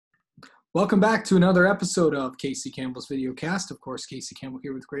Welcome back to another episode of Casey Campbell's Videocast. Of course, Casey Campbell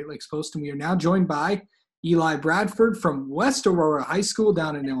here with Great Lakes Post, and we are now joined by Eli Bradford from West Aurora High School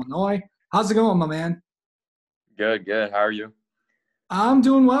down in Illinois. How's it going, my man? Good. How are you? I'm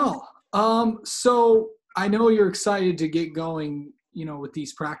doing well. So I know you're excited to get going, with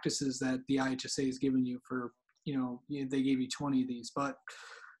these practices that the IHSA has given you for, they gave you 20 of these, but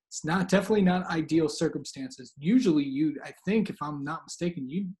it's definitely not ideal circumstances. Usually I think if I'm not mistaken,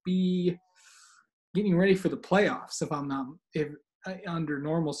 you'd be getting ready for the playoffs if under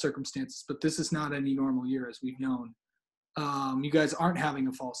normal circumstances, but this is not any normal year as we've known. You guys aren't having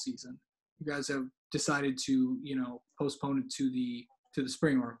a fall season. You guys have decided to, postpone it to the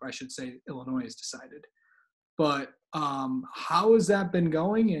spring, or I should say Illinois has decided. But how has that been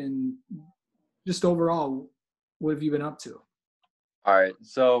going, and just overall, what have you been up to? All right.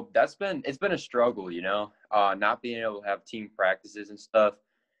 So it's been a struggle, not being able to have team practices and stuff.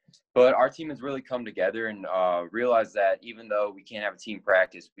 But our team has really come together and realized that even though we can't have a team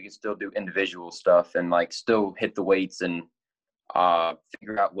practice, we can still do individual stuff and still hit the weights and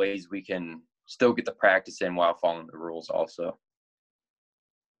figure out ways we can still get the practice in while following the rules also.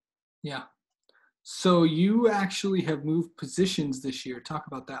 Yeah. So you actually have moved positions this year. Talk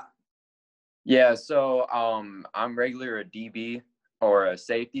about that. Yeah. So I'm regular a DB or a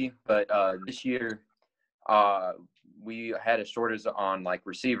safety, but this year we had a shortage on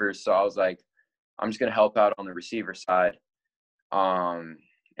receivers. So I was like, I'm just going to help out on the receiver side.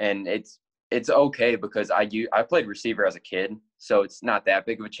 And it's okay because I played receiver as a kid, so it's not that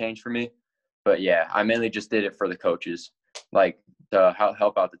big of a change for me. But yeah, I mainly just did it for the coaches, to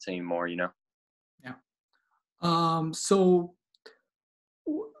help out the team more, Yeah. So,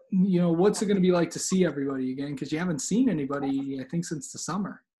 what's it going to be like to see everybody again? Because you haven't seen anybody, I think, since the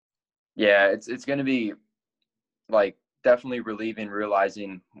summer. Yeah, it's going to be definitely relieving,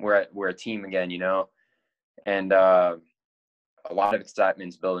 realizing we're a team again, and a lot of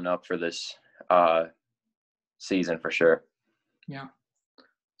excitement's building up for this season for sure. Yeah.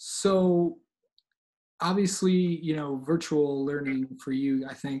 So obviously, virtual learning for you,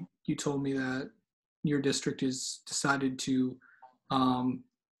 I think you told me that your district has decided to,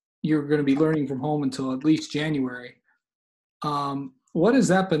 you're going to be learning from home until at least January. What has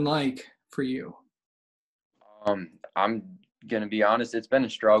that been like for you? I'm going to be honest, it's been a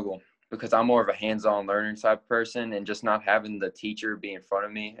struggle because I'm more of a hands-on learning type person, and just not having the teacher be in front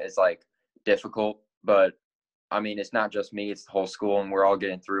of me is difficult. But I mean, it's not just me, it's the whole school, and we're all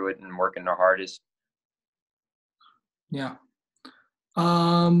getting through it and working our hardest. Yeah.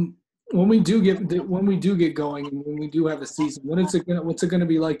 When we do get going, and when we do have a season, what's it going to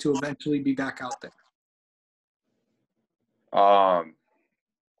be like to eventually be back out there?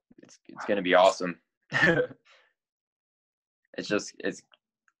 It's going to be awesome.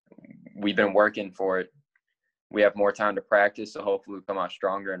 We've been working for it. We have more time to practice, so hopefully we come out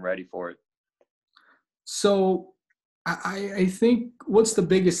stronger and ready for it. So I think, what's the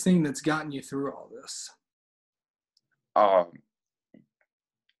biggest thing that's gotten you through all this? I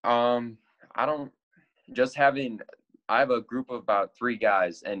have a group of about 3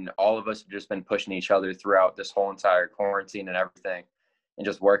 guys, and all of us have just been pushing each other throughout this whole entire quarantine and everything, and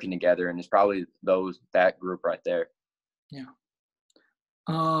just working together. And it's probably that group right there. Yeah.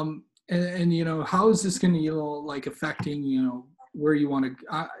 And how is this going to, affecting, where you want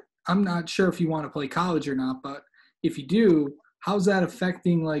to, I'm not sure if you want to play college or not, but if you do, how's that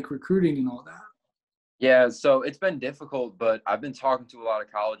affecting recruiting and all that? Yeah, so it's been difficult, but I've been talking to a lot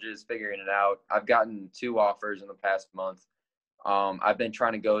of colleges, figuring it out. I've gotten 2 offers in the past month. I've been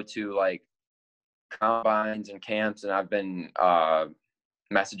trying to go to combines and camps, and I've been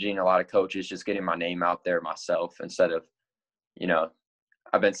messaging a lot of coaches, just getting my name out there myself instead of,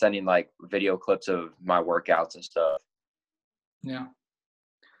 I've been sending video clips of my workouts and stuff. Yeah.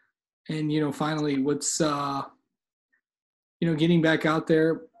 And, finally, what's, getting back out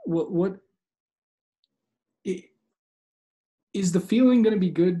there, what is the feeling going to be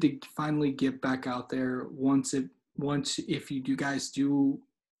good to finally get back out there if you guys do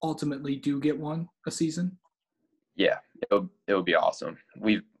ultimately get a season? Yeah, it'll be awesome.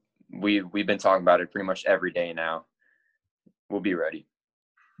 We've been talking about it pretty much every day now. We'll be ready.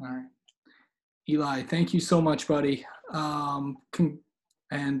 All right. Eli, thank you so much, buddy. And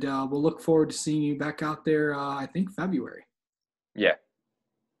we'll look forward to seeing you back out there, I think February. Yeah.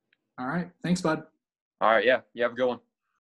 All right. Thanks, bud. All right. Yeah. You have a good one.